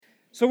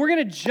So we're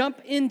going to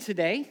jump in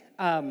today.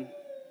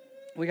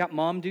 We got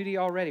mom duty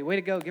already. Way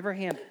to go. Give her a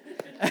hand.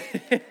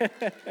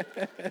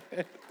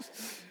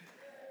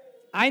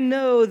 I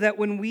know that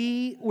when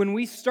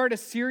we start a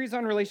series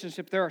on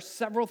relationship, there are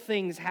several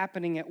things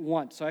happening at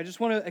once. So I just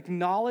want to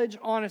acknowledge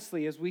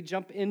honestly as we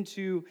jump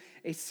into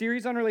a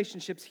series on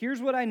relationships, here's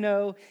what I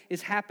know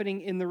is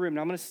happening in the room.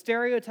 Now I'm going to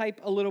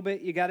stereotype a little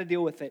bit. You got to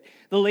deal with it.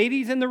 The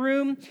ladies in the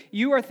room,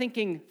 you are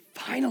thinking,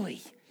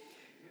 finally,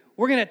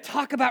 we're going to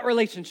talk about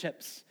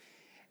relationships.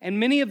 And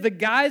many of the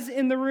guys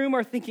in the room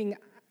are thinking,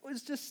 I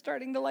was just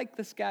starting to like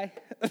this guy.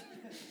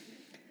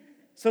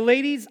 So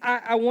ladies,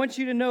 I want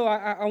you to know,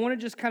 I want to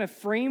just kind of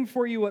frame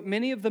for you what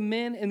many of the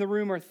men in the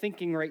room are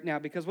thinking right now.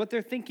 Because what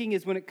they're thinking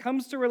is when it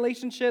comes to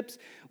relationships,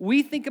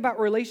 we think about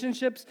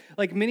relationships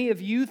like many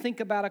of you think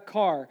about a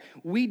car.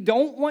 We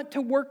don't want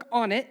to work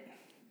on it.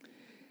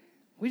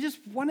 We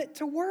just want it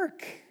to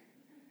work.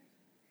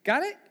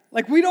 Got it?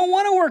 Like, we don't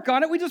want to work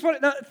on it. We just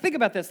want to think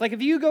about this. Like,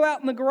 if you go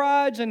out in the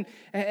garage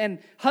and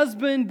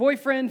husband,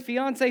 boyfriend,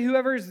 fiance,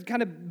 whoever's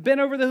kind of bent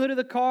over the hood of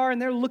the car and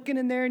they're looking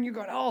in there and you're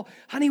going, oh,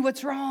 honey,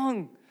 what's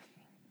wrong?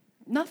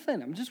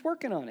 Nothing. I'm just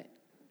working on it.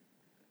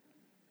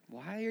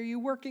 Why are you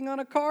working on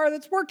a car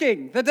that's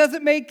working? That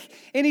doesn't make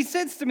any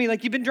sense to me.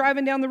 Like, you've been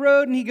driving down the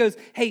road and he goes,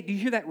 hey, do you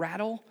hear that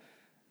rattle?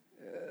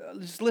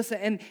 Just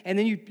listen, and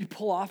then you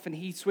pull off, and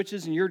he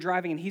switches, and you're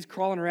driving, and he's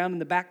crawling around in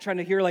the back trying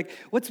to hear, like,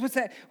 what's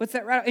that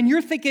rattle? And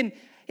you're thinking,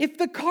 if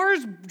the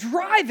car's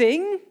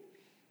driving,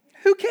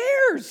 who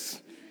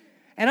cares?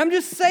 And I'm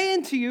just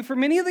saying to you, for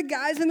many of the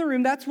guys in the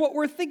room, that's what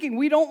we're thinking.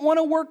 We don't want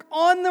to work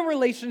on the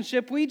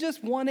relationship. We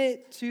just want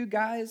it to,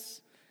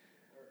 guys,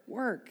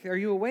 work. Are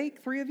you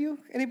awake, three of you?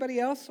 Anybody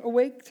else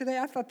awake today?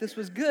 I thought this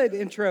was good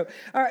intro.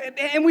 All right,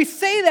 and we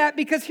say that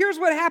because here's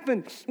what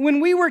happened. When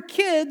we were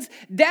kids,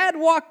 Dad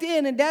walked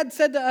in and Dad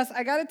said to us,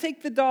 I got to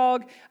take the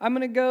dog. I'm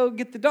going to go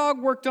get the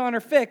dog worked on or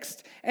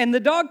fixed. And the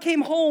dog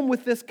came home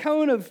with this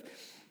cone of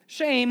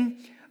shame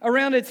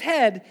around its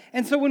head.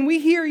 And so when we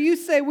hear you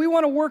say we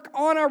want to work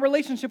on our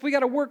relationship, we got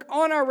to work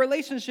on our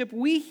relationship,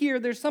 we hear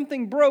there's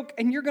something broke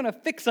and you're going to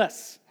fix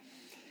us.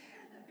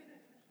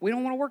 We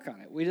don't want to work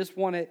on it. We just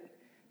want it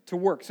to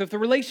work. So if the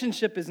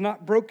relationship is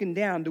not broken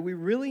down, do we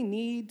really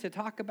need to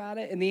talk about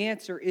it? And the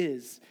answer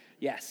is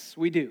yes,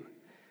 we do.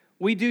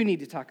 We do need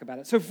to talk about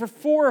it. So for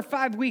 4 or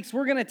 5 weeks,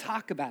 we're going to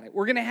talk about it.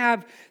 We're going to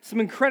have some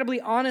incredibly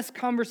honest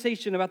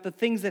conversation about the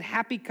things that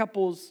happy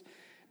couples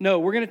know.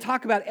 We're going to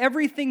talk about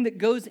everything that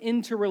goes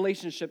into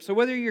relationships. So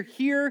whether you're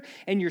here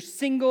and you're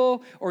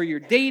single or you're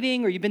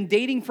dating or you've been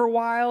dating for a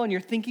while and you're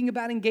thinking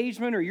about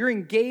engagement or you're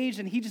engaged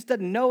and he just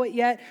doesn't know it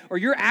yet or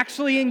you're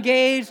actually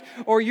engaged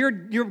or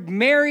you're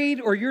married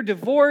or you're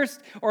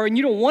divorced or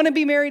you don't want to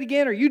be married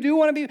again or you do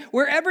want to be,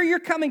 wherever you're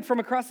coming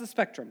from across the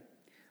spectrum,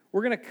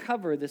 we're going to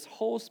cover this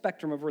whole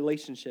spectrum of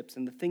relationships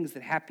and the things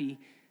that happy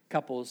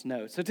couples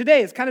know. So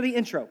today is kind of the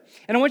intro.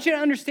 And I want you to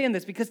understand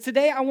this because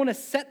today I want to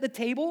set the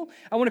table,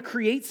 I want to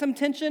create some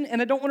tension, and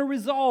I don't want to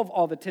resolve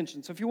all the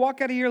tension. So if you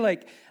walk out of here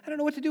like, I don't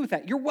know what to do with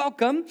that, you're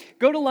welcome.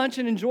 Go to lunch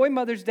and enjoy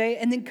Mother's Day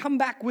and then come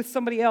back with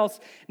somebody else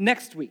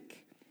next week.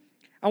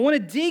 I want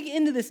to dig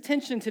into this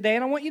tension today,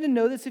 and I want you to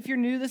know this if you're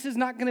new, this is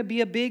not going to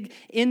be a big,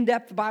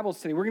 in-depth Bible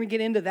study. We're going to get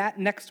into that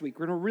next week.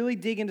 We're going to really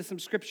dig into some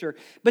scripture.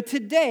 But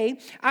today,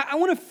 I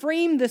want to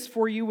frame this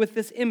for you with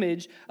this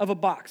image of a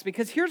box,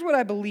 because here's what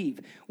I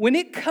believe. When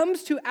it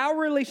comes to our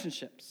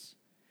relationships,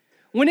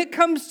 when it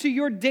comes to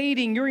your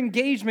dating, your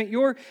engagement,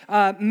 your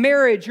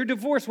marriage, your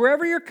divorce,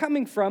 wherever you're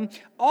coming from,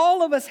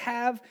 all of us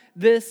have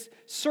this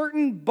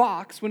certain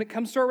box when it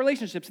comes to our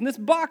relationships. And this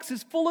box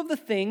is full of the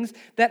things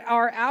that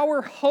are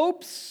our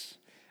hopes,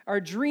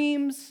 our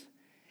dreams,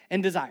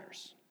 and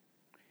desires.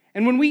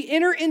 And when we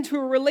enter into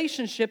a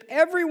relationship,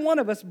 every one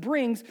of us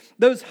brings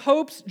those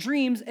hopes,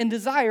 dreams, and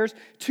desires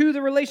to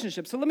the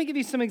relationship. So let me give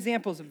you some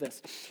examples of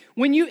this.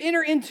 When you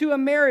enter into a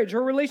marriage or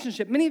a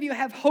relationship, many of you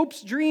have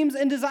hopes, dreams,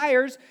 and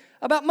desires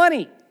about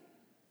money.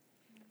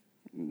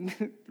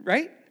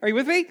 Right? Are you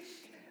with me?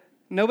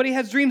 Nobody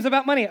has dreams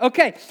about money.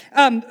 Okay.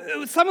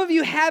 Some of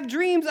you have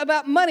dreams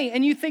about money,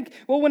 and you think,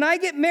 well, when I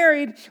get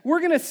married, we're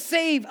going to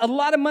save a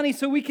lot of money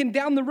so we can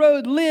down the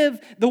road live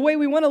the way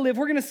we want to live.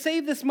 We're going to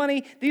save this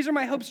money. These are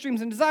my hopes,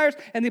 dreams, and desires.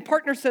 And the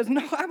partner says,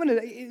 no, I'm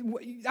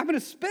going to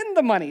spend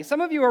the money.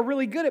 Some of you are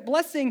really good at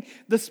blessing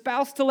the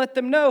spouse to let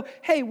them know,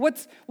 hey,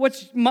 what's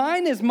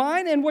mine is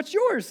mine, and what's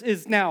yours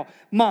is now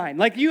mine.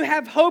 Like you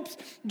have hopes,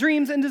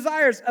 dreams, and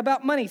desires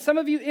about money. Some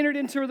of you entered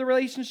into the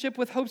relationship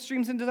with hopes,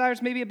 dreams, and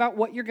desires maybe about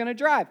what you're going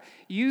to drive.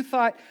 You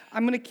thought,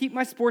 I'm going to keep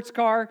my sports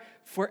car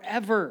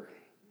forever.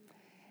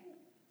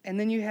 And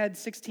then you had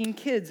 16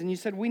 kids, and you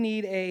said, we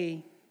need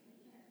a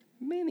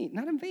mini,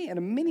 not a van,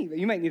 a mini.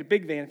 You might need a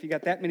big van if you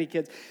got that many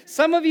kids.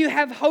 Some of you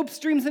have hopes,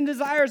 dreams, and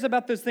desires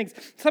about those things.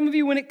 Some of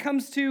you, when it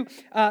comes to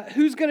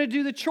who's going to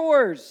do the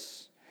chores,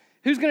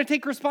 who's going to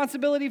take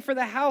responsibility for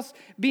the house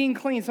being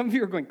clean? Some of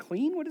you are going,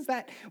 clean? What is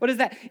that? What is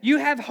that? You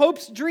have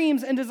hopes,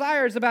 dreams, and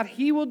desires about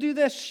he will do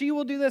this, she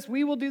will do this,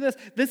 we will do this.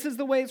 This is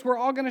the ways we're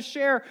all going to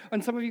share.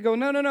 And some of you go,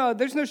 no,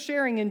 there's no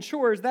sharing in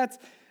chores. That's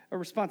a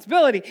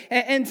responsibility.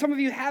 And some of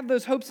you have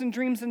those hopes and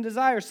dreams and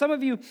desires. Some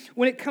of you,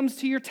 when it comes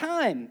to your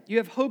time, you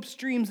have hopes,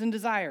 dreams, and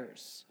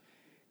desires.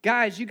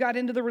 Guys, you got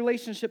into the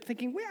relationship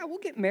thinking, well, yeah, we'll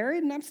get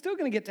married and I'm still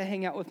going to get to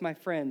hang out with my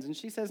friends. And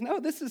she says,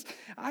 no,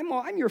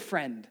 I'm your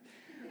friend.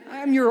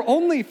 I'm your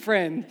only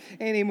friend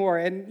anymore.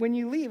 And when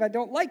you leave, I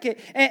don't like it.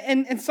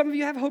 And some of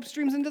you have hopes,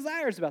 dreams, and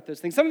desires about those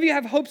things. Some of you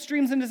have hopes,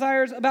 dreams, and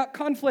desires about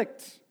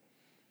conflict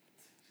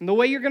and the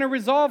way you're going to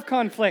resolve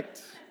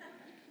conflict.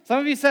 Some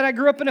of you said, I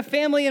grew up in a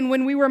family, and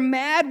when we were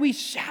mad, we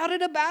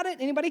shouted about it.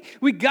 Anybody?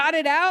 We got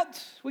it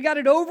out. We got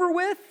it over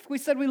with. We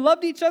said we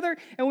loved each other,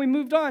 and we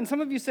moved on.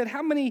 Some of you said,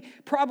 how many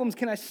problems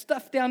can I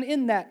stuff down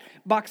in that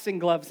boxing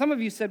glove? Some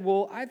of you said,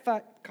 well, I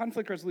thought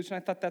conflict resolution, I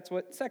thought that's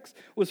what sex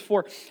was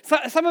for. So,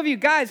 some of you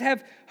guys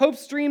have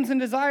hopes, dreams,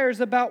 and desires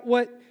about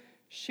what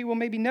she will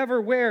maybe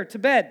never wear to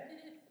bed.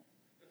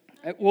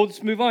 We'll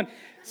just move on.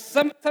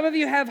 Some of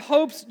you have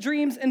hopes,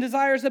 dreams, and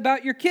desires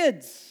about your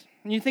kids.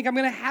 And you think, I'm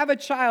going to have a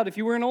child. If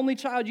you were an only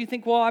child, you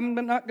think, well, I'm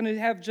not going to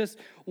have just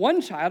one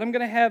child. I'm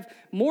going to have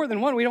more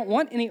than one. We don't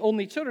want any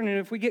only children. And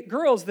if we get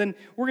girls, then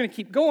we're going to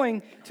keep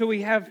going till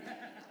we have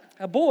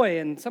a boy.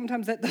 And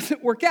sometimes that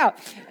doesn't work out.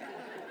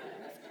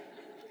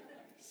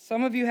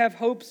 Some of you have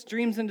hopes,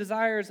 dreams, and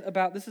desires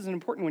about, this is an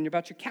important one,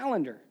 about your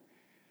calendar,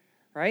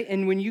 right?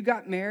 And when you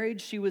got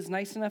married, she was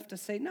nice enough to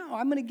say, no,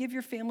 I'm going to give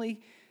your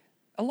family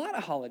a lot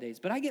of holidays,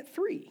 but I get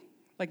 3.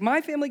 Like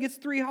my family gets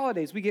 3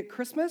 holidays. We get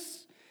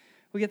Christmas,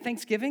 we get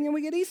Thanksgiving, and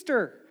we get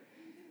Easter,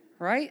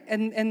 right?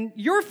 And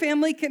your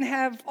family can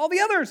have all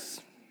the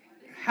others.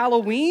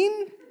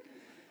 Halloween,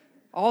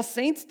 All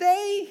Saints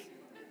Day,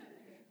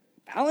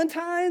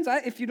 Valentine's,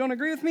 if you don't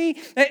agree with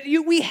me.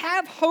 We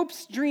have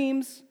hopes,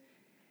 dreams,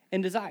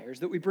 and desires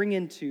that we bring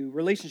into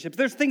relationships.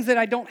 There's things that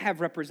I don't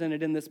have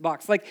represented in this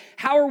box. Like,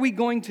 how are we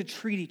going to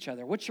treat each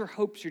other? What's your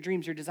hopes, your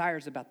dreams, your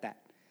desires about that?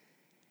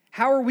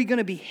 How are we going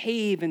to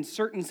behave in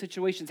certain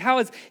situations? How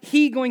is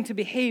he going to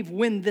behave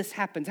when this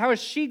happens? How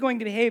is she going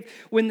to behave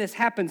when this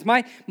happens?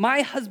 My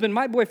husband,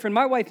 my boyfriend,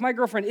 my wife, my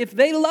girlfriend, if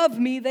they love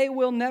me, they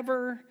will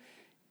never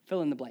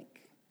fill in the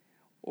blank.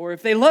 Or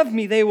if they love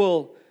me, they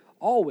will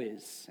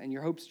always, and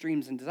your hopes,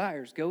 dreams, and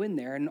desires go in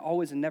there, and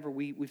always and never,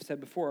 we've said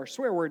before, are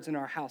swear words in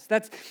our house.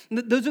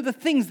 Those are the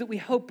things that we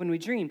hope and we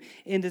dream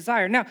and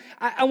desire. Now,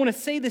 I want to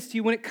say this to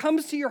you. When it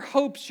comes to your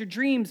hopes, your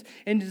dreams,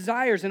 and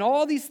desires, and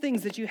all these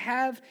things that you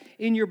have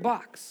in your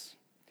box,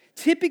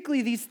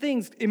 typically these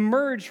things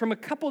emerge from a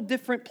couple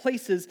different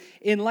places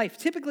in life.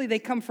 Typically, they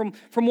come from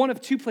one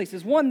of 2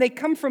 places. One, they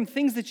come from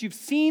things that you've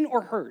seen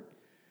or heard.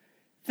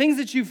 Things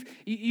that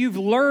you've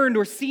learned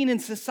or seen in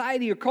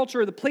society or culture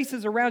or the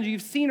places around you.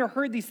 You've seen or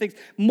heard these things.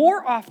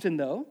 More often,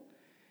 though,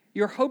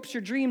 your hopes,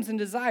 your dreams, and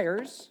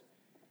desires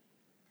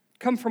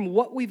come from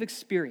what we've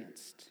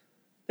experienced.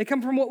 They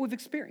come from what we've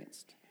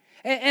experienced.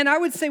 And I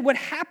would say what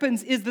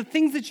happens is the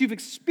things that you've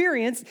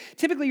experienced,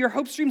 typically your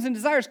hopes, dreams, and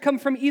desires come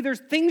from either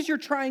things you're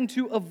trying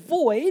to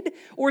avoid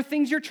or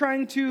things you're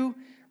trying to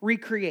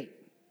recreate.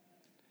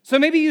 So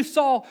maybe you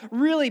saw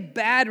really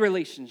bad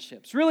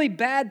relationships, really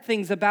bad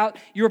things about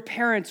your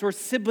parents or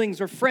siblings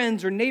or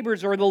friends or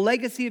neighbors or the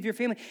legacy of your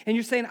family, and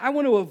you're saying, I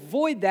want to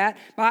avoid that,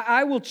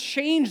 I will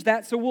change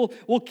that, so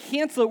we'll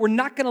cancel it, we're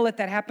not going to let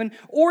that happen.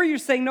 Or you're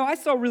saying, no, I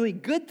saw really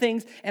good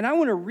things, and I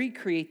want to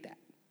recreate that.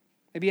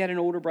 Maybe you had an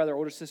older brother,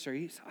 older sister,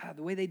 you saw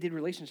the way they did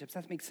relationships,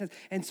 that makes sense.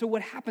 And so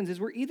what happens is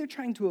we're either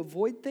trying to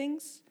avoid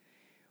things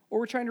or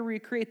we're trying to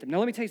recreate them. Now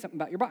let me tell you something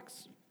about your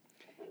box.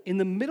 In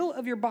the middle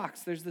of your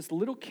box, there's this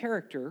little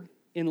character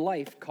in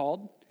life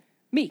called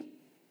me.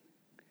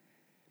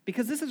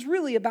 Because this is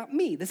really about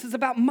me. This is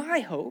about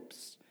my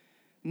hopes,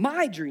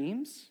 my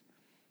dreams,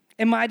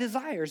 and my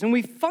desires. And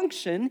we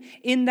function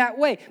in that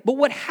way. But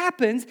what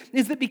happens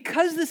is that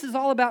because this is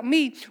all about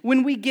me,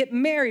 when we get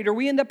married or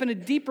we end up in a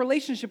deep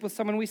relationship with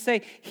someone, we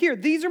say, here,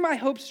 these are my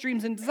hopes,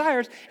 dreams, and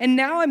desires, and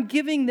now I'm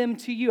giving them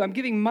to you. I'm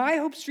giving my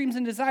hopes, dreams,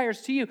 and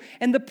desires to you.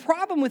 And the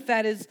problem with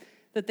that is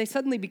that they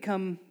suddenly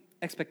become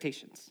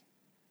expectations.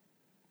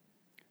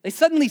 They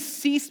suddenly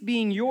cease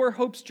being your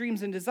hopes,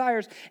 dreams, and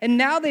desires, and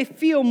now they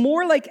feel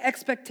more like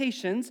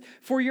expectations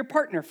for your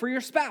partner, for your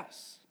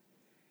spouse.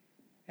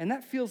 And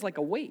that feels like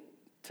a weight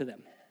to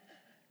them.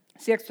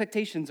 See,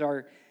 expectations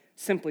are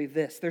simply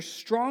this. They're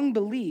strong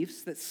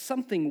beliefs that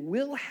something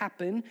will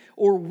happen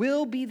or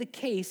will be the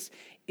case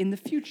in the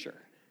future.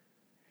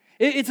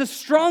 It's a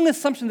strong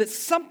assumption that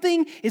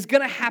something is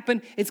going to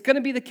happen. It's going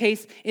to be the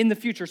case in the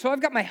future. So I've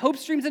got my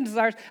hopes, dreams, and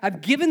desires. I've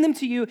given them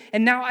to you,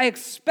 and now I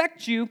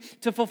expect you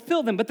to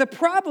fulfill them. But the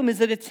problem is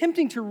that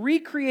attempting to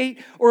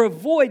recreate or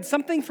avoid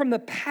something from the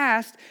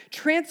past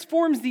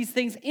transforms these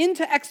things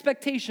into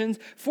expectations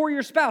for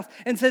your spouse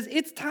and says,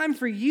 it's time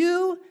for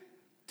you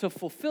to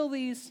fulfill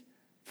these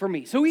for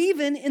me. So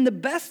even in the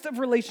best of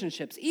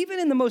relationships, even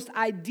in the most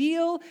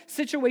ideal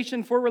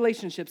situation for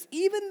relationships,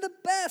 even the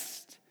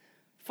best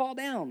fall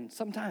down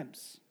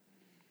sometimes.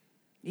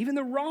 Even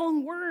the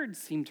wrong words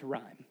seem to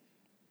rhyme.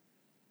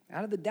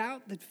 Out of the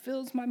doubt that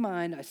fills my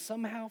mind, I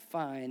somehow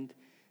find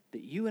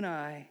that you and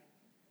I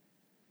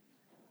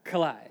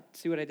collide.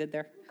 See what I did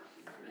there?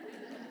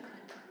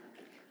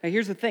 Now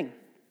here's the thing.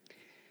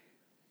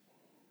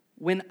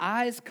 when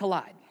eyes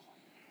collide.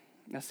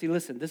 Now see,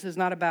 listen, this is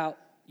not about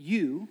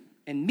you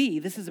and me.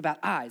 This is about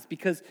eyes,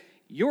 because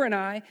you're an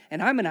eye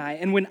and I'm an eye.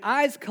 And when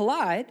eyes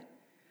collide,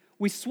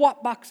 we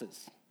swap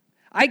boxes.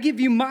 I give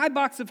you my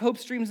box of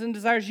hopes, dreams, and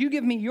desires. You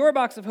give me your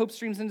box of hopes,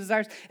 dreams, and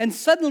desires. And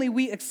suddenly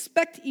we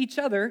expect each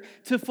other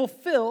to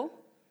fulfill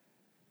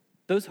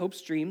those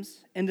hopes,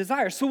 dreams, and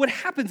desires. So what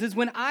happens is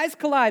when eyes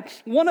collide,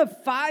 one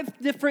of 5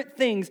 different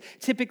things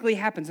typically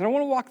happens. And I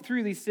want to walk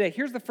through these today.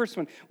 Here's the first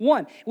one.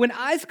 1, when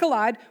eyes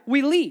collide,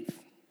 we leave.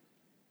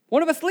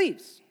 One of us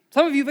leaves.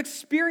 Some of you have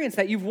experienced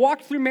that. You've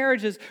walked through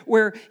marriages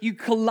where you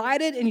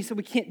collided and you said,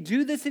 we can't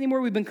do this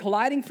anymore. We've been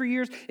colliding for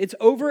years. It's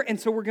over, and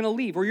so we're going to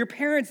leave. Or your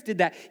parents did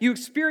that. You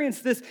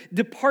experienced this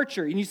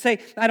departure, and you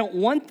say, I don't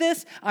want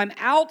this. I'm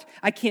out.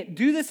 I can't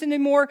do this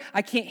anymore.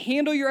 I can't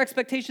handle your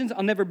expectations.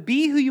 I'll never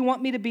be who you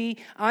want me to be.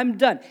 I'm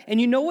done. And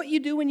you know what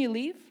you do when you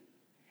leave?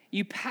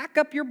 You pack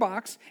up your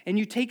box, and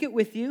you take it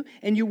with you,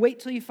 and you wait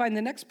till you find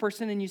the next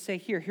person, and you say,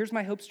 here's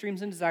my hopes,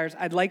 dreams, and desires.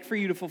 I'd like for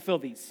you to fulfill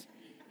these.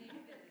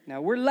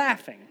 Now, we're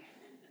laughing.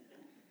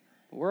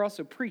 But we're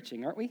also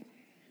preaching, aren't we?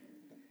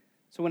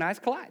 So when eyes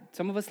collide,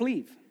 some of us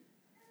leave.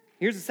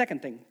 Here's the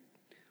second thing.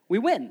 We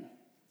win.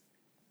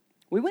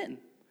 We win.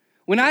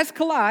 When eyes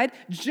collide,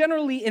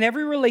 generally in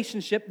every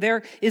relationship,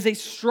 there is a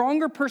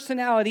stronger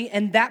personality,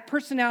 and that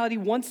personality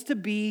wants to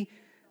be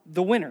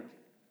the winner.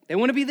 They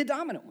want to be the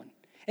dominant one.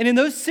 And in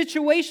those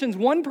situations,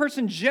 one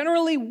person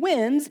generally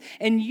wins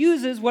and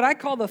uses what I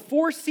call the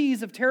 4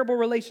 C's of terrible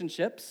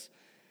relationships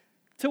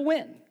to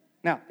win.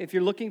 Now, if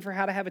you're looking for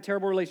how to have a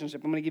terrible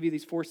relationship, I'm going to give you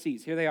these 4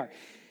 C's. Here they are.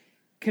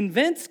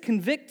 Convince,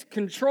 convict,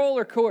 control,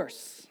 or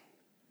coerce.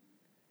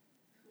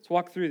 Let's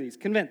walk through these.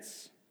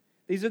 Convince.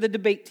 These are the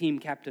debate team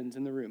captains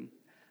in the room.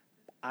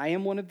 I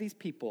am one of these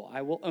people.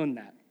 I will own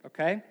that,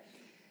 okay?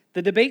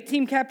 The debate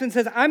team captain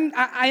says,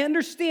 I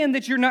understand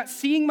that you're not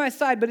seeing my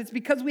side, but it's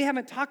because we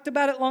haven't talked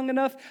about it long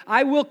enough.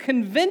 I will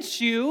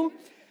convince you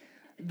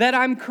that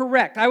I'm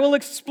correct. I will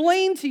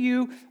explain to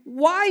you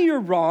why you're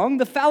wrong,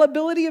 the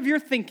fallibility of your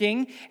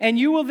thinking, and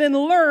you will then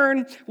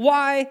learn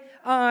why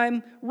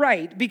I'm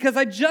right. Because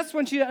I just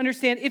want you to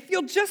understand, if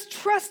you'll just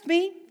trust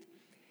me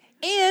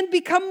and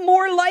become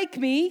more like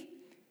me,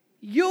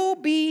 you'll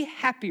be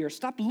happier.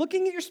 Stop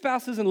looking at your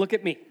spouses and look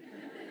at me.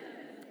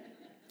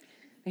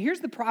 Now, here's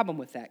the problem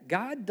with that.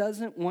 God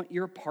doesn't want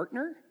your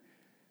partner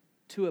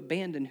to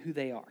abandon who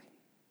they are.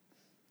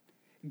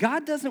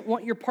 God doesn't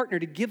want your partner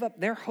to give up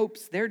their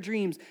hopes, their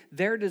dreams,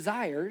 their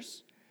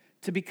desires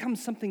to become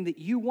something that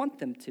you want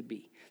them to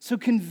be. So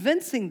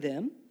convincing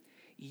them,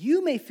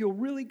 you may feel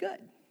really good,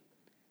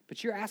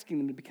 but you're asking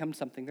them to become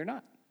something they're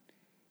not.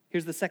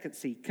 Here's the second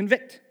C,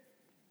 convict.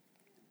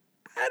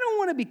 I don't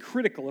want to be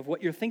critical of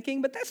what you're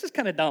thinking, but that's just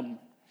kind of dumb.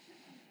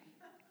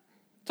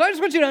 So I just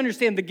want you to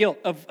understand the guilt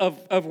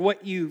of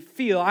what you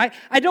feel.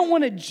 I don't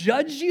want to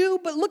judge you,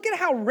 but look at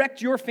how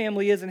wrecked your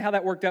family is and how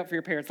that worked out for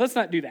your parents. Let's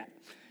not do that.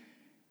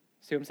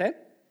 See what I'm saying?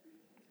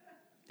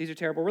 These are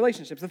terrible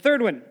relationships. The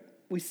third one,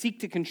 we seek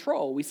to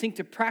control. We seek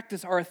to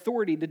practice our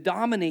authority to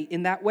dominate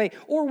in that way.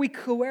 Or we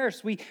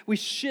coerce, we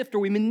shift, or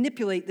we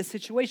manipulate the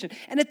situation.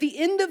 And at the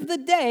end of the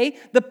day,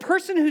 the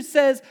person who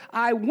says,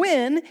 I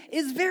win,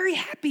 is very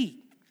happy.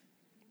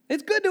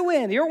 It's good to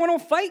win. You ever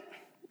want to fight?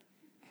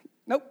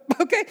 Nope.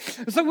 Okay.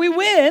 So we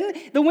win.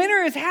 The winner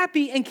is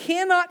happy and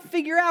cannot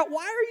figure out,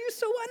 why are you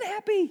so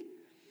unhappy?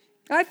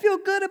 I feel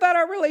good about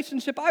our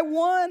relationship. I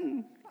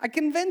won. I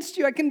convinced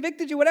you, I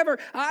convicted you, whatever.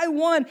 I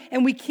won,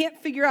 and we can't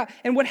figure out.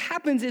 And what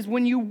happens is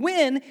when you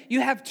win, you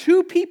have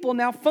 2 people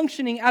now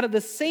functioning out of the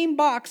same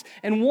box,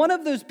 and one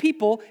of those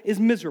people is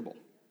miserable.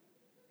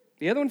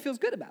 The other one feels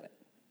good about it.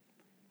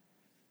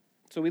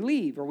 So we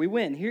leave or we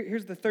win.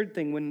 Here's the third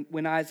thing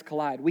when eyes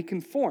collide. We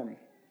conform.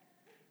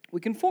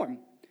 We conform.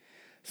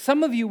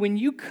 Some of you, when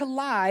you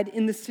collide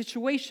in the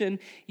situation,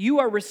 you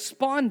are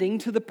responding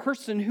to the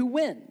person who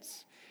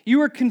wins. You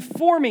are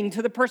conforming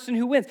to the person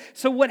who wins.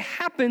 So what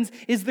happens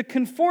is the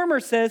conformer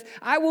says,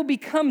 I will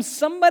become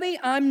somebody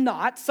I'm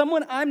not,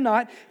 someone I'm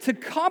not, to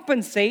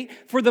compensate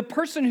for the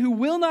person who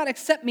will not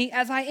accept me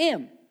as I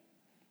am.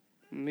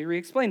 Let me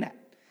re-explain that.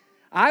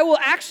 I will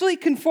actually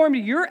conform to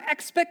your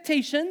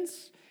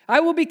expectations. I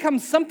will become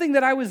something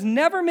that I was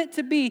never meant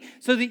to be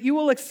so that you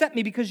will accept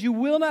me because you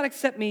will not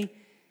accept me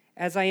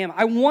as I am.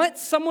 I want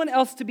someone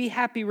else to be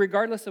happy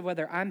regardless of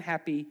whether I'm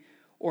happy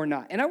or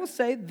not. And I will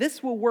say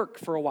this will work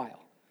for a while.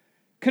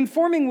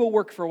 Conforming will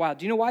work for a while.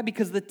 Do you know why?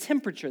 Because the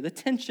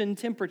tension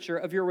temperature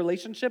of your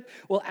relationship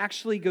will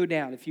actually go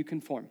down if you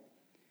conform.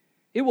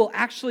 It will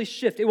actually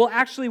shift. It will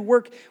actually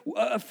work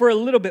for a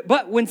little bit.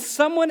 But when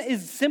someone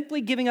is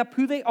simply giving up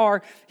who they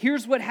are,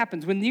 here's what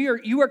happens. When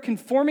you are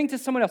conforming to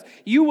someone else,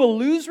 you will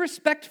lose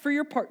respect for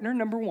your partner,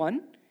 number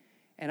one.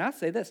 And I'll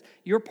say this,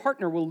 your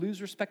partner will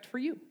lose respect for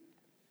you.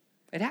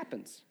 It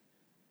happens.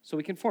 So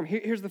we conform.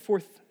 Here's the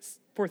fourth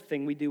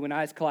thing we do when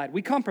eyes collide.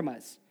 We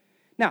compromise.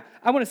 Now,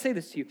 I want to say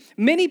this to you.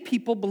 Many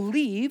people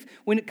believe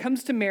when it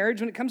comes to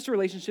marriage, when it comes to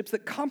relationships,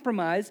 that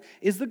compromise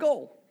is the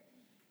goal.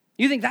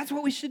 You think that's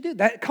what we should do?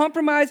 That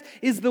compromise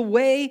is the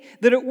way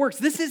that it works.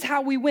 This is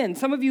how we win.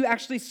 Some of you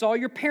actually saw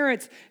your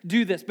parents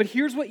do this, but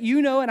here's what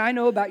you know and I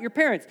know about your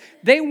parents.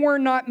 They were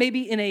not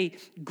maybe in a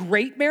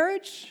great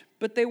marriage,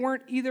 but they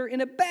weren't either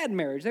in a bad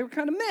marriage. They were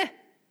kind of meh.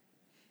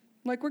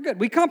 Like, we're good.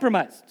 We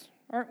compromised.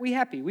 Aren't we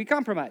happy? We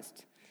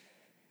compromised.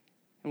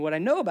 And what I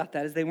know about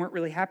that is they weren't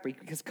really happy,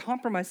 because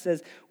compromise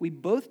says we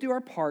both do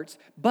our parts,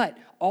 but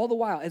all the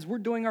while, as we're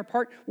doing our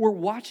part, we're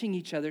watching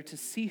each other to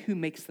see who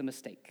makes the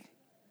mistake.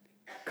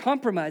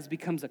 Compromise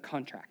becomes a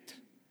contract.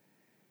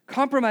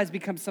 Compromise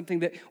becomes something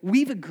that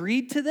we've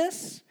agreed to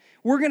this.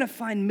 We're going to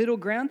find middle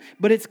ground,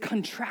 but it's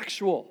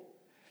contractual.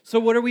 So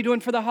what are we doing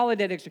for the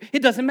holiday next year?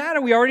 It doesn't matter.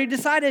 We already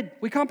decided.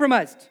 We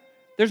compromised.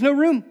 There's no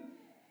room.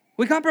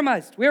 We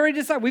compromised. We already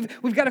decided.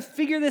 We've got to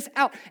figure this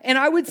out. And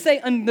I would say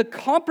on the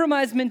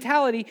compromise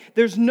mentality,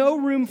 there's no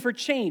room for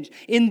change.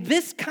 In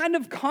this kind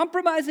of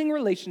compromising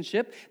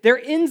relationship,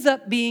 there ends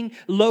up being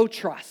low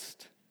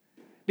trust.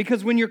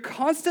 Because when you're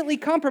constantly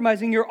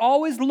compromising, you're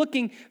always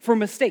looking for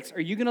mistakes. Are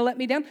you going to let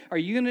me down? Are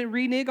you going to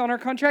renege on our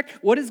contract?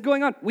 What is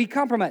going on? We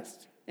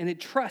compromised. And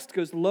trust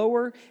goes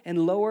lower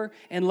and lower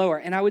and lower.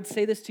 And I would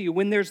say this to you.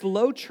 When there's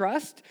low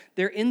trust,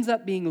 there ends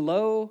up being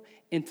low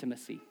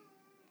intimacy.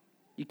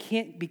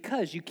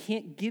 Because you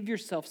can't give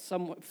yourself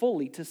somewhat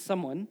fully to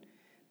someone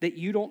that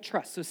you don't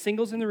trust. So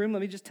singles in the room,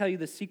 let me just tell you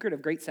the secret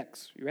of great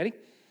sex. You ready?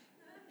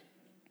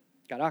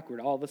 Got awkward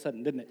all of a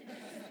sudden, didn't it?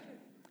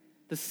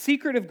 The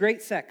secret of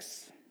great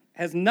sex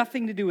has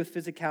nothing to do with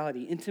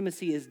physicality.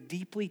 Intimacy is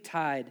deeply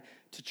tied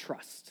to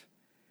trust,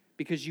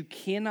 because you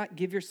cannot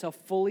give yourself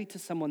fully to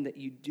someone that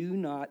you do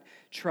not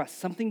trust.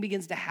 Something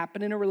begins to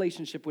happen in a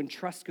relationship when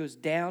trust goes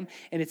down,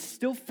 and it's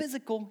still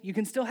physical. You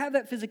can still have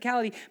that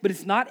physicality, but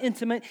it's not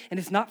intimate, and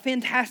it's not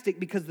fantastic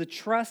because the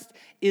trust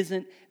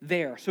isn't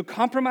there. So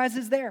compromise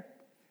is there.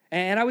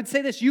 And I would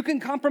say this, you can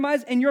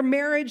compromise and your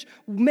marriage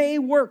may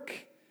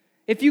work.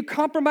 If you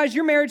compromise,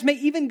 your marriage may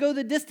even go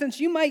the distance.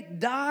 You might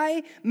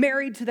die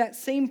married to that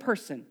same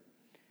person.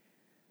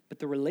 But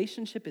the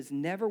relationship is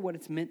never what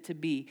it's meant to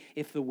be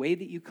if the way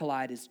that you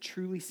collide is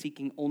truly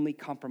seeking only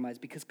compromise,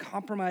 because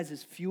compromise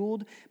is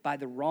fueled by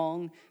the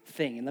wrong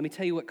thing. And let me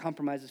tell you what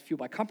compromise is fueled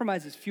by.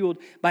 Compromise is fueled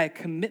by a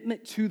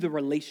commitment to the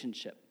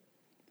relationship.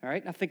 All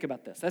right, now think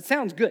about this. That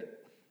sounds good.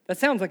 That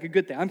sounds like a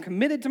good thing. I'm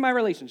committed to my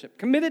relationship,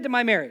 committed to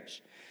my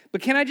marriage.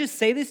 But can I just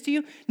say this to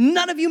you?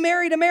 None of you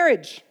married a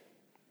marriage.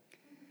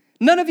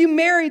 None of you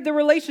married the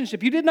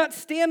relationship. You did not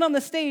stand on the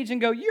stage and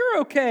go, you're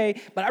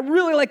okay, but I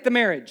really like the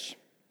marriage.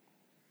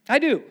 I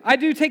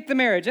do take the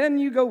marriage,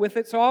 and you go with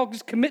it, so I'll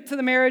just commit to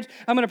the marriage.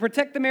 I'm going to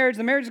protect the marriage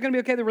is going to be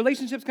okay, the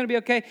relationship's going to be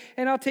okay,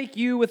 and I'll take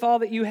you with all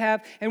that you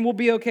have, and we'll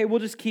be okay.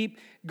 We'll just keep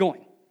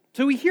going.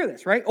 So we hear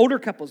this, right? Older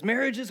couples,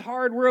 marriage is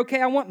hard, we're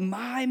okay, I want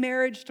my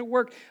marriage to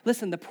work.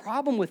 Listen, the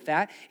problem with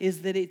that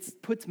is that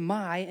it puts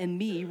my and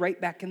me right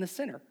back in the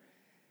center.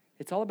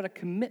 It's all about a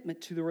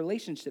commitment to the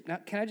relationship. Now,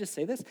 can I just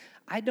say this?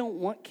 I don't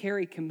want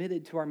Carrie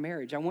committed to our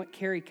marriage. I want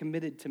Carrie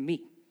committed to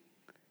me.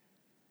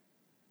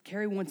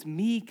 Carrie wants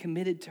me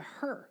committed to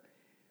her.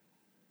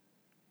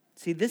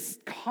 See, this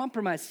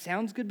compromise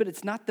sounds good, but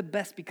it's not the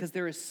best, because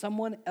there is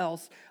someone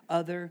else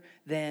other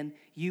than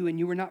you, and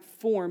you were not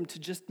formed to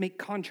just make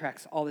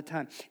contracts all the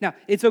time. Now,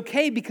 it's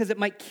okay because it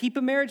might keep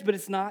a marriage, but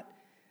it's not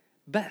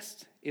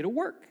best. It'll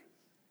work,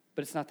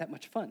 but it's not that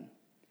much fun,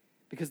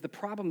 because the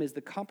problem is the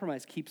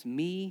compromise keeps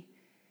me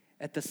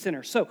at the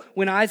center. So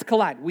when eyes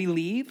collide, we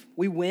leave,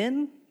 we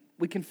win,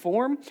 we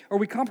conform, or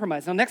we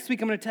compromise. Now, next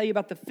week, I'm going to tell you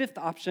about the fifth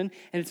option,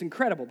 and it's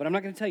incredible, but I'm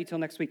not going to tell you till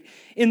next week.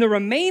 In the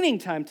remaining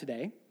time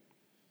today,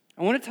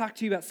 I want to talk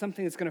to you about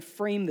something that's going to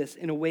frame this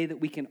in a way that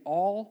we can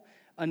all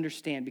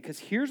understand, because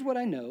here's what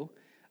I know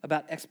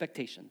about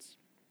expectations.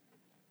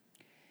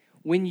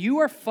 When you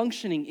are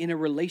functioning in a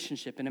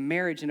relationship, in a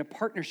marriage, in a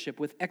partnership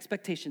with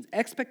expectations,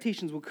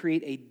 expectations will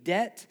create a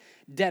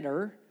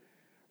debt-debtor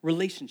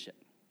relationship.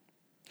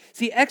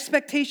 See,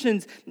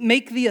 expectations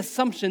make the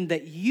assumption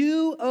that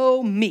you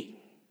owe me.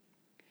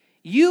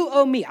 You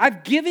owe me.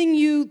 I've given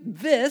you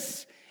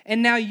this,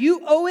 and now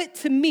you owe it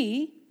to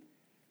me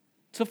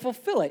to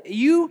fulfill it.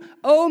 You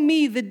owe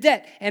me the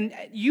debt, and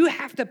you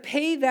have to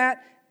pay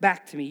that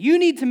back to me. You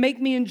need to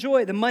make me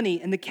enjoy the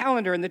money and the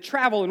calendar and the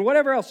travel and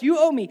whatever else. You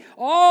owe me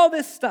all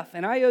this stuff,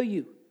 and I owe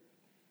you.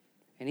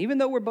 And even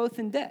though we're both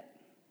in debt,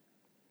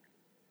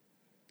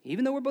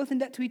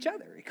 to each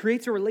other, it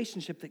creates a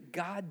relationship that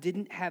God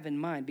didn't have in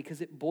mind, because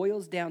it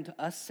boils down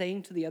to us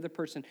saying to the other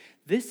person,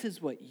 this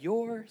is what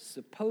you're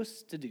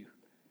supposed to do.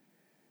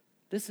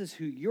 This is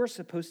who you're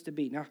supposed to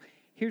be. Now,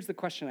 here's the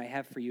question I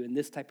have for you in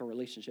this type of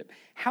relationship.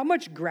 How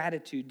much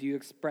gratitude do you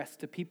express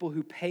to people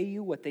who pay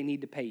you what they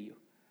need to pay you?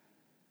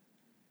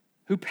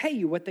 Who pay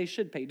you what they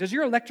should pay? Does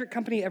your electric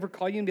company ever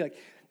call you and be like,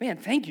 man,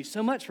 thank you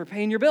so much for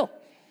paying your bill?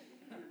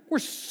 We're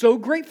so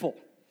grateful.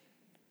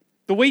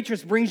 The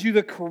waitress brings you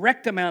the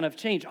correct amount of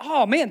change.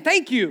 Oh, man,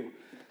 thank you.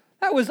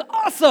 That was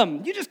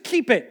awesome. You just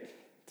keep it.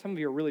 Some of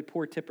you are really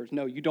poor tippers.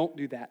 No, you don't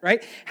do that,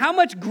 right? How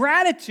much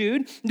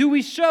gratitude do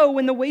we show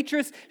when the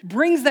waitress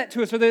brings that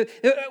to us? Or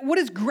what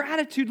does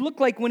gratitude look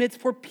like when it's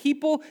for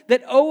people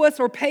that owe us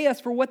or pay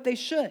us for what they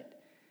should?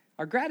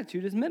 Our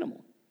gratitude is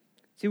minimal.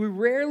 See, we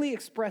rarely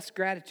express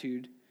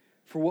gratitude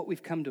for what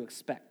we've come to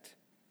expect.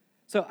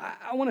 So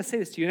I want to say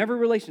this to you. In every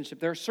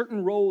relationship, there are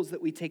certain roles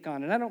that we take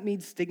on. And I don't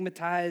mean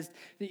stigmatized,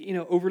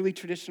 overly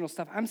traditional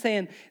stuff. I'm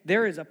saying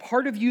there is a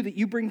part of you that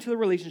you bring to the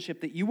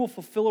relationship that you will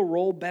fulfill a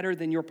role better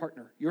than your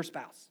partner, your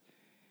spouse.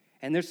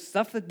 And there's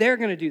stuff that they're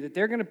going to do, that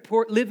they're going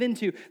to live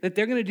into, that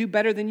they're going to do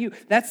better than you.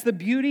 That's the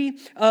beauty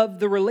of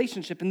the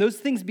relationship. And those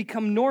things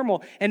become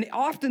normal. And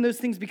often those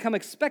things become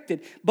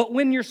expected. But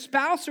when your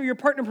spouse or your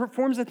partner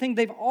performs a thing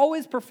they've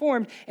always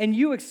performed and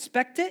you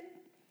expect it,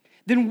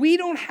 then we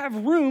don't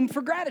have room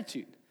for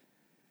gratitude.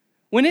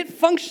 When it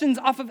functions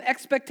off of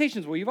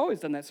expectations, well, you've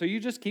always done that, so you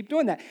just keep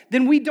doing that,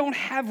 then we don't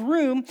have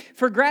room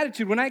for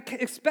gratitude. When I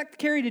expect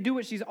Carrie to do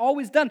what she's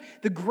always done,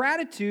 the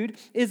gratitude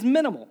is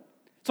minimal.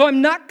 So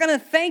I'm not going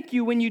to thank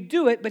you when you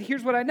do it, but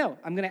here's what I know.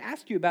 I'm going to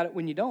ask you about it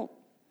when you don't.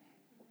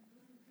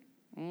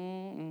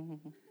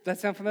 Does that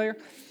sound familiar?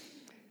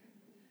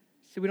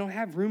 See, we don't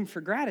have room for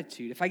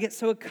gratitude. If I get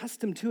so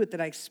accustomed to it that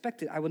I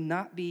expect it, I will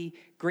not be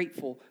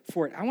grateful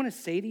for it. I want to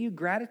say to you,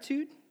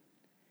 gratitude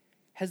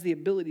has the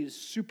ability to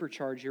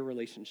supercharge your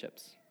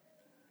relationships.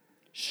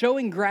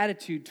 Showing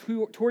gratitude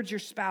towards your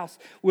spouse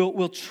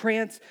will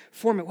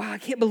transform it. Wow, I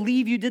can't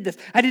believe you did this.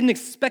 I didn't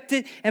expect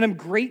it, and I'm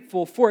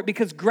grateful for it,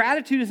 because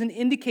gratitude is an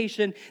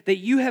indication that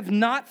you have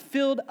not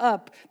filled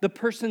up the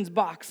person's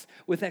box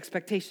with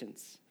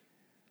expectations.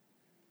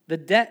 The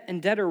debt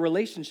and debtor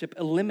relationship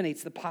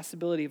eliminates the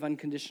possibility of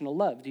unconditional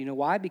love. Do you know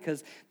why?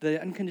 Because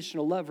the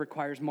unconditional love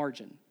requires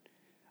margin.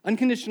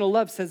 Unconditional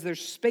love says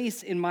there's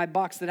space in my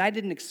box that I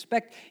didn't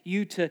expect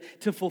you to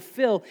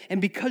fulfill, and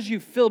because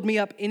you filled me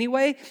up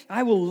anyway,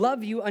 I will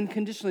love you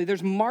unconditionally.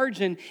 There's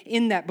margin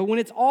in that. But when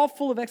it's all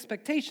full of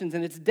expectations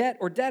and it's debt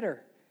or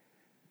debtor,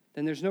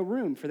 then there's no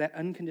room for that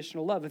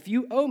unconditional love. If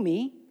you owe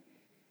me,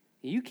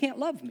 you can't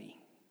love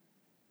me.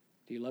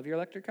 Do you love your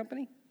electric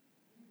company?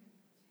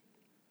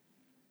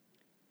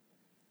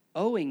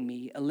 Owing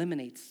me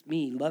eliminates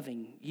me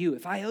loving you.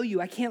 If I owe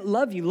you, I can't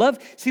love you. Love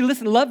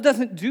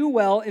doesn't do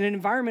well in an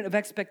environment of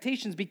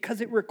expectations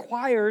because it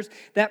requires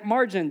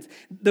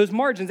those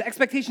margins.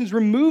 Expectations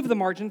remove the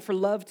margin for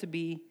love to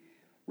be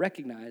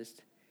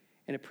recognized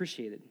and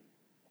appreciated.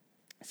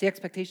 See,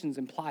 expectations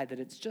imply that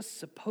it's just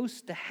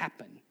supposed to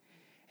happen.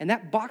 And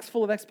that box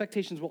full of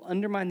expectations will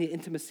undermine the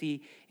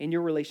intimacy in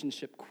your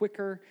relationship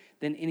quicker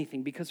than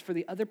anything. Because for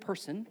the other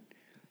person,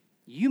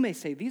 you may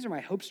say, these are my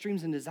hopes,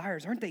 dreams, and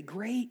desires. Aren't they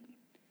great?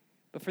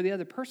 But for the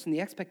other person, the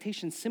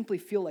expectations simply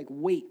feel like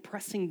weight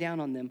pressing down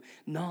on them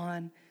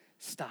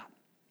non-stop.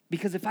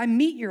 Because if I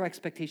meet your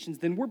expectations,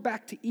 then we're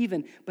back to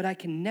even. But I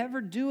can never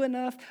do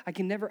enough. I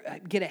can never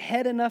get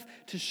ahead enough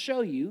to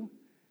show you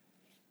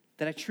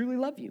that I truly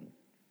love you.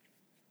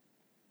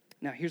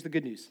 Now, here's the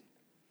good news.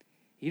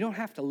 You don't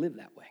have to live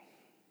that way.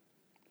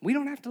 We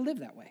don't have to live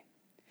that way.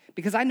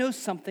 Because I know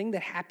something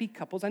that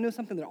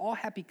all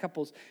happy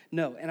couples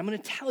know. And I'm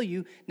going to tell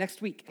you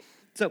next week.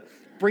 So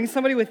bring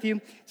somebody with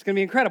you. It's going to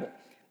be incredible.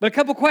 But a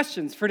couple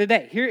questions for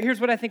today. Here's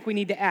what I think we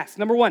need to ask.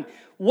 Number one,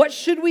 what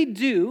should we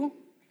do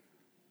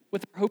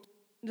with our hopes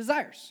and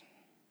desires?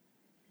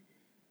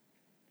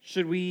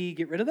 Should we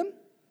get rid of them?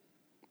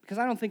 Because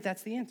I don't think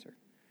that's the answer.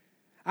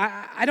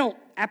 I don't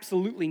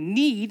absolutely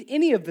need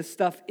any of the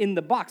stuff in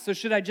the box. So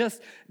should I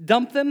just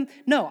dump them?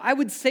 No, I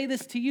would say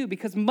this to you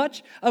because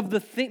many of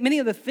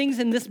the things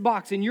in this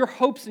box, in your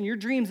hopes and your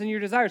dreams and your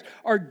desires,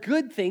 are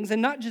good things,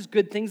 and not just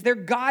good things. They're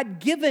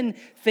God-given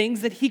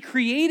things that He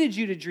created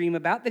you to dream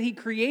about, that He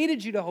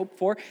created you to hope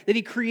for, that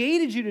He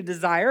created you to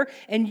desire,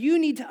 and you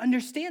need to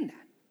understand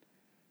that.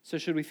 So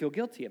should we feel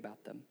guilty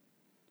about them?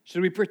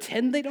 Should we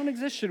pretend they don't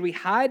exist? Should we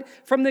hide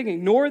from them,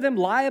 ignore them,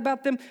 lie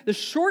about them? The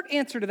short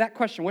answer to that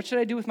question, what should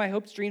I do with my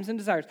hopes, dreams, and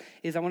desires,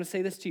 is I want to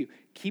say this to you.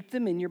 Keep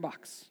them in your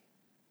box.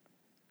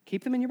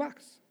 Keep them in your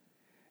box.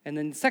 And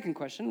then the second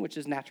question, which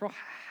is natural,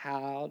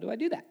 how do I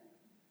do that?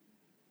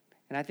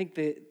 And I think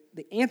the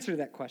answer to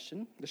that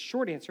question, the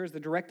short answer, is the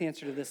direct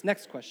answer to this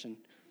next question.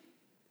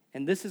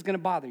 And this is going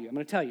to bother you. I'm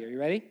going to tell you. Are you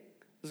ready?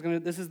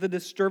 This is the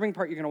disturbing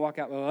part. You're going to walk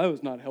out, well, that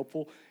was not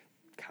helpful.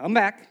 Come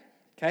back,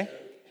 okay?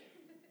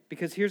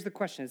 Because here's the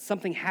question. It's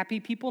something happy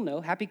people know,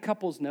 happy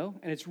couples know,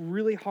 and it's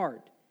really hard.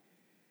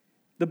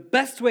 The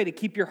best way to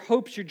keep your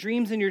hopes, your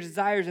dreams, and your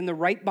desires in the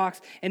right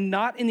box and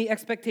not in the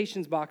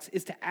expectations box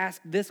is to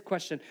ask this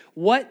question.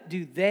 What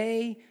do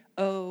they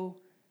owe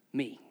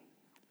me?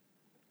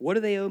 What do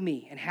they owe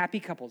me? And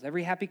happy couples,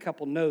 every happy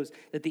couple knows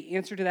that the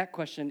answer to that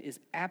question is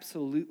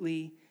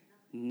absolutely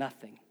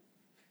nothing.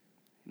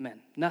 Amen.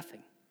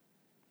 Nothing.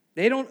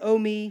 They don't owe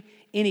me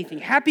anything.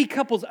 Happy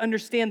couples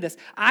understand this.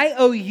 I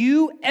owe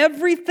you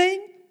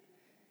everything,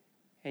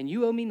 and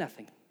you owe me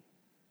nothing.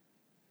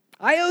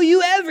 I owe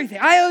you everything.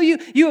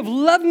 You have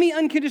loved me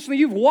unconditionally.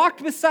 You've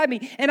walked beside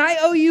me, and I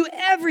owe you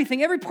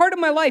everything, every part of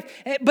my life.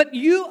 But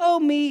you owe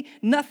me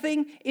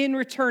nothing in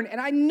return. And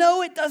I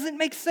know it doesn't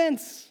make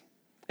sense.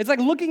 It's like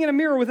looking in a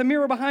mirror with a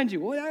mirror behind you.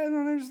 Well,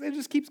 it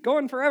just keeps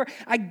going forever.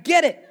 I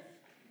get it.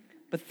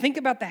 But think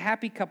about the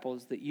happy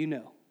couples that you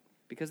know,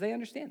 because they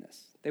understand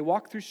this. They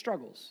walk through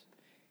struggles,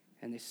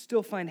 and they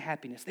still find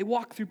happiness. They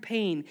walk through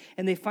pain,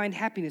 and they find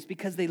happiness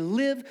because they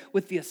live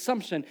with the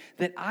assumption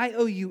that I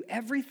owe you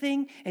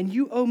everything, and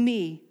you owe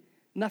me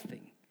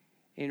nothing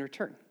in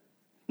return.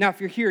 Now, if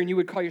you're here and you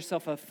would call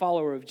yourself a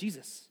follower of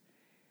Jesus,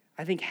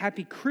 I think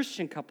happy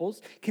Christian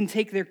couples can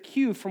take their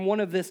cue from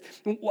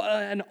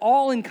an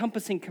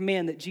all-encompassing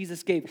command that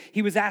Jesus gave.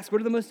 He was asked,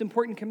 what are the most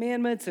important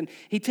commandments? And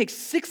he takes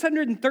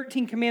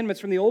 613 commandments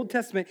from the Old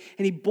Testament,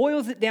 and he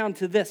boils it down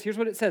to this. Here's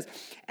what it says.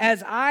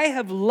 As I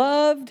have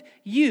loved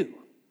you,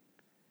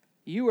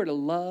 you are to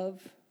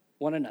love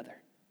one another.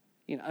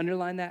 You know,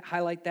 underline that,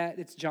 highlight that.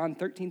 It's John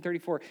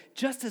 13:34.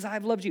 Just as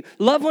I've loved you.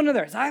 Love one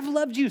another. As I've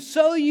loved you,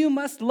 so you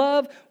must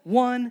love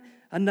one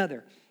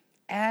another.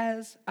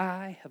 As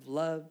I have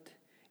loved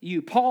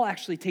you. Paul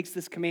actually takes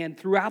this command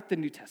throughout the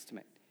New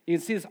Testament. You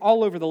can see this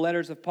all over the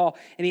letters of Paul,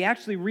 and he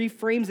actually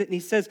reframes it, and he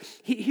says,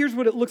 here's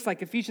what it looks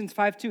like. Ephesians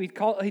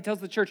 5:2, he tells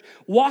the church,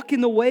 walk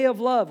in the way of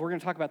love. We're going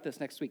to talk about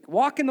this next week.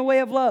 Walk in the way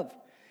of love.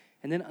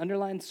 And then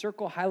underline,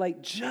 circle,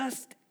 highlight,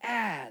 just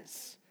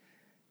as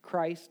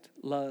Christ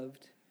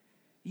loved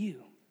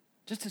you.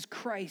 Just as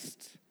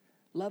Christ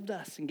loved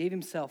us and gave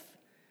himself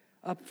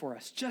up for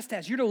us, just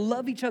as. You're to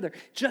love each other,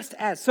 just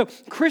as. So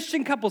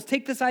Christian couples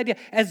take this idea,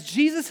 as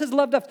Jesus has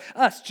loved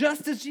us,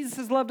 just as Jesus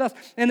has loved us,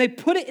 and they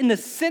put it in the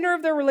center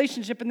of their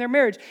relationship in their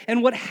marriage.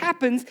 And what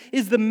happens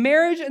is the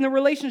marriage and the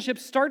relationship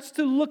starts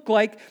to look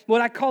like what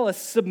I call a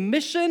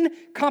submission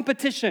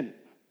competition.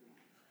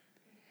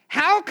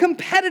 How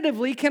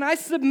competitively can I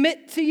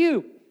submit to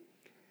you?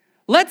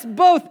 Let's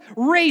both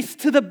race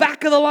to the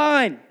back of the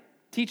line.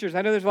 Teachers,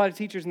 I know there's a lot of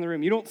teachers in the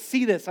room. You don't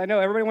see this. I know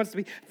everybody wants to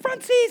be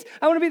front seats.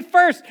 I want to be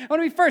first. I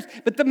want to be first.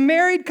 But the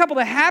married couple,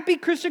 the happy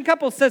Christian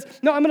couple says,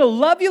 no, I'm going to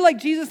love you like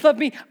Jesus loved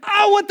me.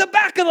 I want the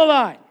back of the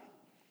line.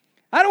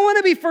 I don't want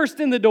to be first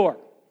in the door.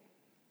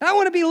 I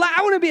want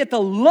to be at the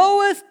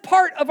lowest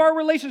part of our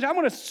relationship. I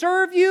want to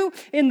serve you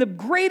in the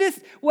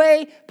greatest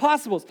way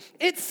possible.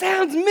 It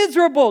sounds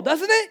miserable,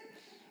 doesn't it?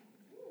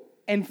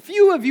 And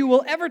few of you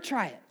will ever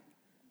try it.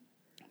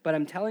 But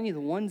I'm telling you, the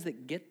ones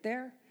that get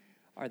there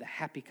are the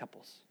happy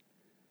couples.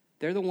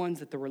 They're the ones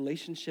that the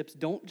relationships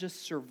don't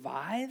just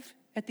survive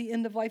at the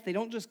end of life. They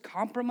don't just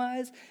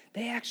compromise.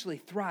 They actually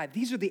thrive.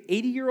 These are the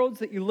 80-year-olds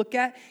that you look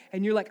at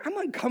and you're like, I'm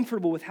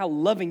uncomfortable with how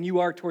loving you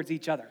are towards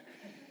each other.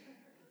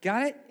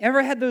 Got it?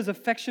 Ever had those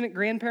affectionate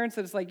grandparents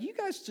that it's like, you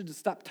guys should have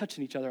stopped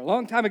touching each other a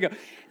long time ago.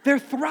 They're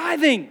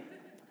thriving.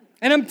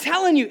 And I'm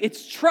telling you,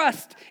 it's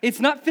trust. It's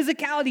not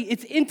physicality.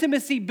 It's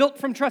intimacy built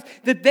from trust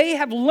that they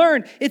have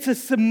learned. It's a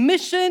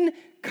submission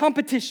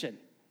competition.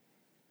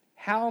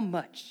 How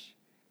much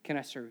can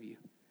I serve you?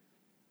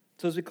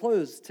 So as we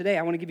close today,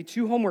 I want to give you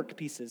 2 homework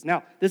pieces.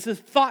 Now, this is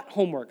thought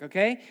homework,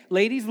 okay?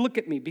 Ladies, look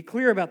at me. Be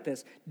clear about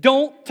this.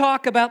 Don't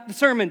talk about the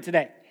sermon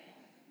today.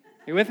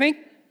 You with me?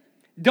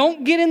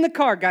 Don't get in the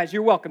car, guys.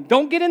 You're welcome.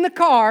 Don't get in the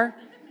car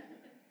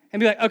and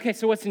be like, okay,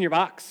 so what's in your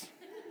box?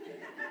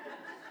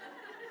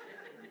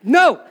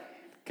 No,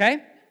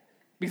 okay?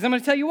 Because I'm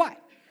going to tell you why.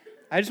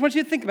 I just want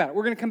you to think about it.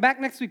 We're going to come back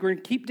next week. We're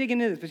going to keep digging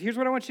into this. But here's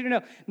what I want you to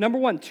know. Number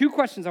 1, 2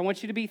 questions I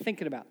want you to be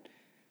thinking about.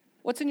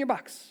 What's in your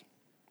box?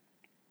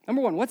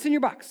 Number 1, what's in your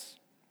box?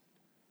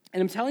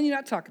 And I'm telling you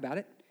not to talk about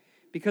it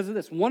because of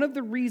this. One of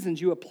the reasons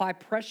you apply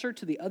pressure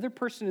to the other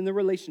person in the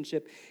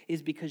relationship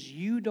is because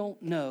you don't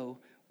know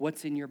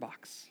what's in your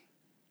box.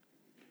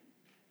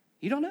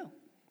 You don't know.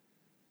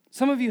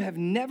 Some of you have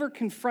never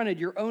confronted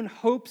your own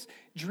hopes,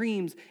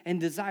 dreams,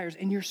 and desires,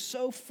 and you're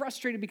so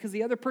frustrated because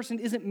the other person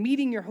isn't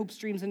meeting your hopes,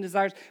 dreams, and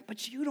desires,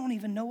 but you don't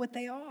even know what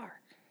they are.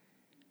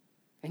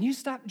 And you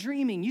stopped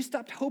dreaming, you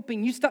stopped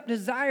hoping, you stopped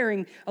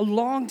desiring a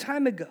long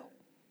time ago.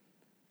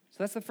 So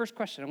that's the first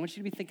question I want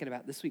you to be thinking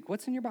about this week.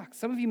 What's in your box?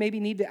 Some of you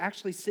maybe need to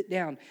actually sit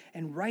down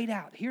and write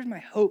out, here's my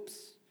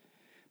hopes,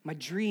 my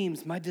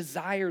dreams, my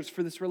desires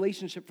for this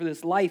relationship, for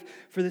this life,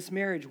 for this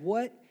marriage.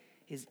 What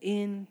is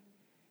in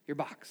your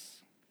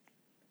box?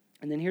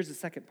 And then here's the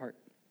second part.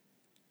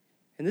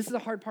 And this is the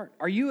hard part.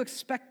 Are you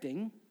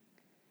expecting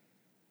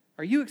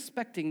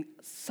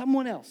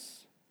someone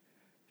else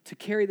to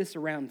carry this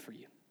around for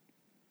you?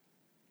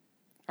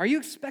 Are you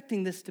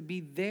expecting this to be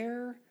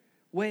their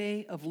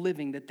way of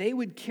living, that they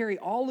would carry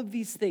all of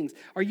these things?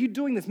 Are you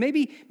doing this?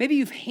 Maybe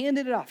you've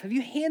handed it off. Have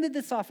you handed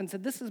this off and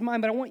said, this is mine,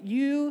 but I want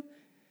you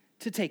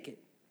to take it?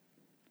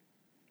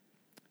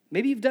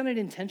 Maybe you've done it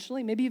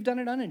intentionally. Maybe you've done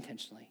it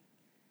unintentionally.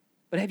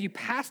 But have you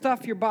passed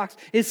off your box?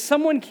 Is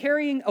someone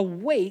carrying a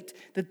weight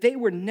that they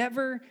were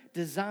never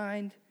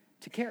designed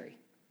to carry?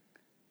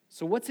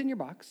 So what's in your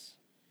box?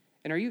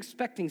 And are you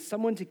expecting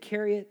someone to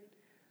carry it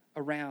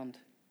around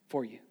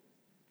for you?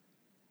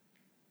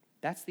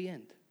 That's the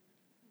end.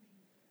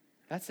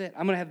 That's it.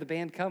 I'm going to have the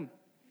band come.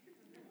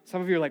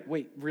 Some of you are like,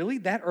 wait, really?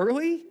 That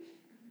early?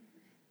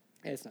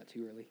 It's not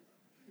too early.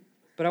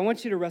 But I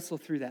want you to wrestle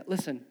through that.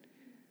 Listen,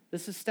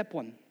 this is step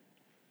 1.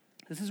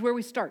 This is where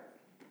we start.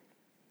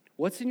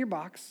 What's in your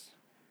box?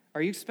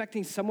 Are you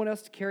expecting someone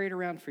else to carry it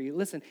around for you?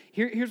 Listen,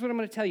 here's what I'm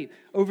going to tell you.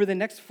 Over the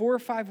next 4 or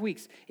 5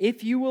 weeks,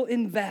 if you will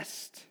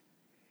invest,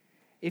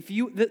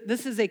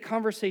 this is a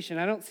conversation.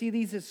 I don't see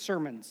these as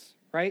sermons,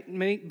 right?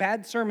 Many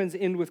bad sermons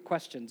end with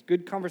questions.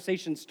 Good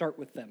conversations start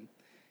with them.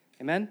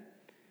 Amen?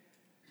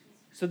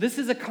 So this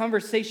is a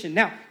conversation.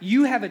 Now,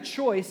 you have a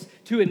choice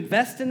to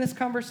invest in this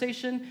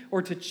conversation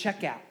or to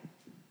check out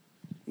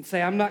and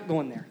say, I'm not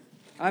going there.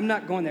 I'm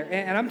not going there.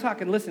 And I'm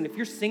talking, listen, if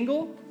you're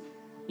single,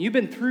 you've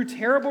been through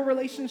terrible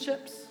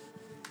relationships,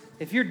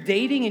 if you're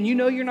dating and you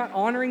know you're not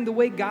honoring the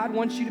way God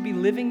wants you to be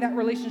living that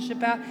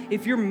relationship out,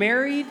 if you're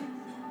married,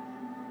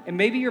 and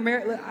maybe you're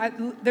married,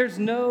 there's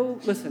no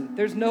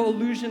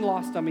illusion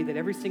lost on me that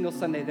every single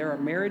Sunday there are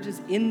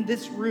marriages in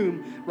this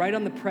room right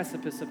on the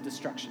precipice of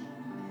destruction.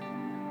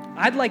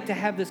 I'd like to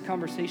have this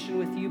conversation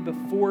with you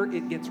before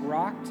it gets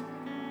rocked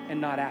and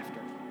not after.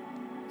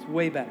 It's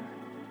way better.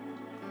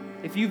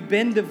 If you've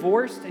been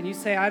divorced and you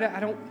say, I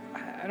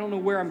don't know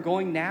where I'm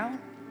going now,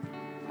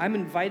 I'm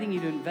inviting you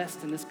to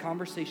invest in this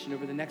conversation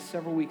over the next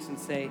several weeks and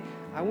say,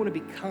 I want to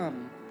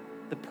become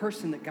the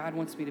person that God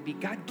wants me to be.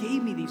 God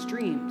gave me these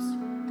dreams,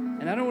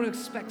 and I don't want to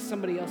expect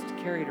somebody else to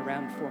carry it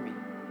around for me.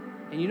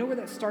 And you know where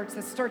that starts?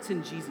 That starts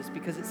in Jesus,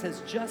 because it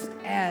says, just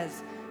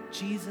as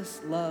Jesus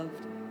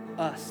loved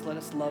us, let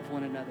us love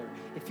one another.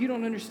 If you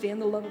don't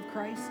understand the love of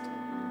Christ,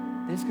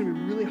 then it's going to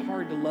be really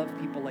hard to love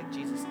people like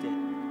Jesus did.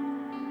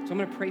 So I'm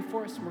going to pray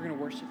for us, and we're going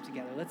to worship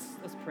together. Let's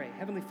pray.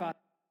 Heavenly Father.